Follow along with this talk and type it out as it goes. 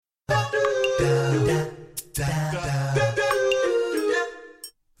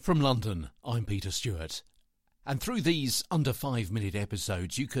From London, I'm Peter Stewart. And through these under 5-minute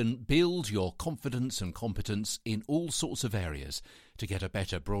episodes, you can build your confidence and competence in all sorts of areas to get a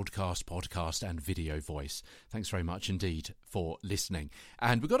better broadcast, podcast and video voice. Thanks very much indeed for listening.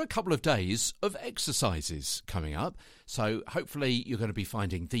 And we've got a couple of days of exercises coming up, so hopefully you're going to be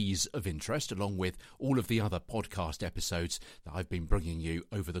finding these of interest, along with all of the other podcast episodes that I've been bringing you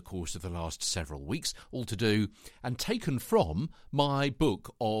over the course of the last several weeks, all to do and taken from my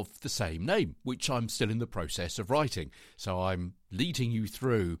book of the same name, which I'm still in the process of writing. So I'm leading you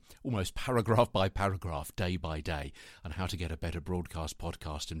through almost paragraph by paragraph, day by day, on how to get a better broadcast,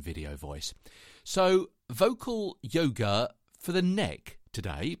 podcast and video voice. So vocal yoga for the neck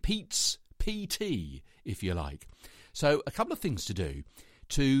today, Pete's PT, if you like. So a couple of things to do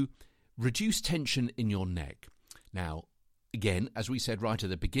to reduce tension in your neck. Now, again, as we said right at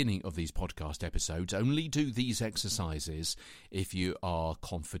the beginning of these podcast episodes, only do these exercises if you are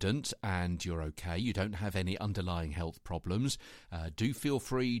confident and you're okay, you don't have any underlying health problems. Do feel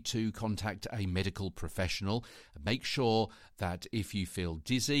free to contact a medical professional. Make sure that if you feel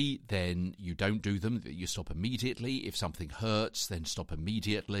dizzy, then you don't do them, that you stop immediately. If something hurts, then stop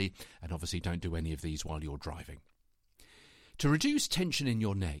immediately. And obviously don't do any of these while you're driving. To reduce tension in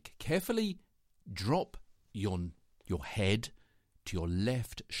your neck, carefully drop your head to your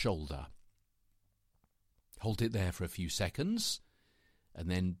left shoulder. Hold it there for a few seconds and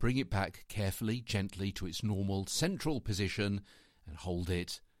then bring it back carefully, gently to its normal central position and hold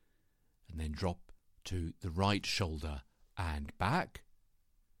it, and then drop to the right shoulder and back.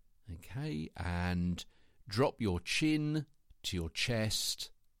 Okay, and drop your chin to your chest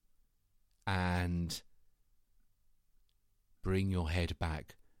and bring your head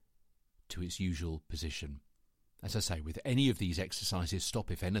back to its usual position. As I say, with any of these exercises, stop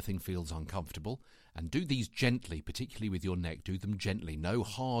if anything feels uncomfortable and do these gently, particularly with your neck. Do them gently, no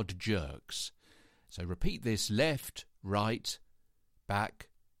hard jerks. So repeat this left, right, back,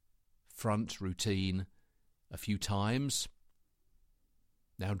 front routine a few times.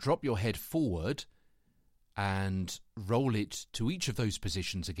 Now drop your head forward and roll it to each of those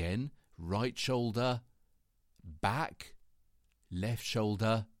positions again. Right shoulder, back, left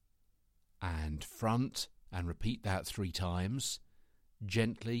shoulder and front. And repeat that 3 times.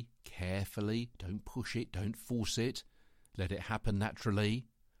 Gently, carefully. Don't push it. Don't force it. Let it happen naturally.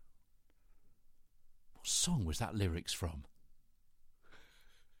 What song was that lyrics from?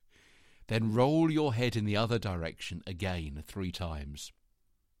 Then roll your head in the other direction again 3 times.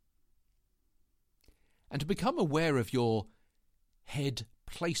 And to become aware of your head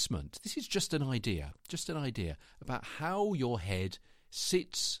placement, this is just an idea about how your head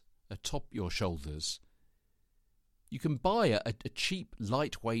sits atop your shoulders. You can buy a cheap,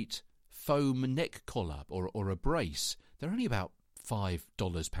 lightweight foam neck collar or a brace. They're only about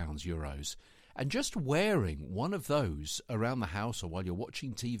 $5, pounds, euros. And just wearing one of those around the house or while you're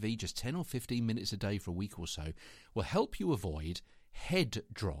watching TV, just 10 or 15 minutes a day for a week or so, will help you avoid head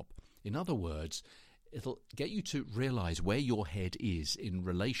drop. In other words, it'll get you to realise where your head is in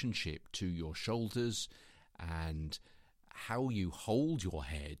relationship to your shoulders and how you hold your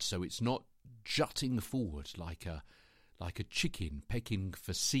head so it's not jutting forward like a chicken pecking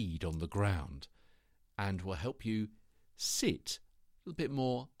for seed on the ground, and will help you sit a little bit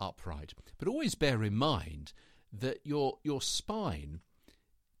more upright. But always bear in mind that your spine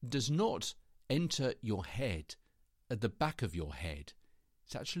does not enter your head at the back of your head.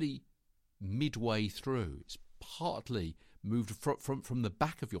 It's actually midway through. It's partly moved from the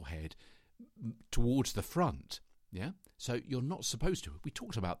back of your head towards the front. Yeah? So you're not supposed to. We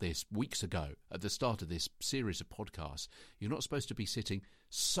talked about this weeks ago at the start of this series of podcasts. You're not supposed to be sitting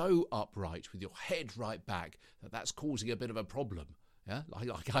so upright with your head right back that that's causing a bit of a problem. Yeah,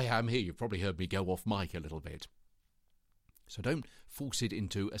 like I am here. You've probably heard me go off mic a little bit. So don't force it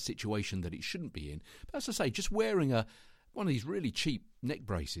into a situation that it shouldn't be in. But as I say, just wearing one of these really cheap neck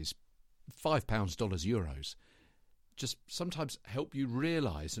braces, £5, euros, just sometimes help you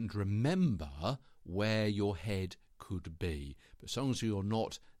realise and remember where your head could be. But as long as you're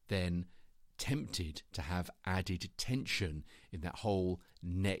not then tempted to have added tension in that whole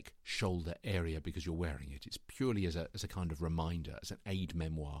neck shoulder area because you're wearing it, it's purely as a kind of reminder, as an aid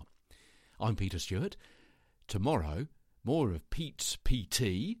memoir. I'm Peter Stewart. Tomorrow, more of Pete's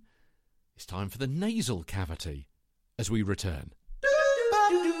PT. It's time for the nasal cavity as we return.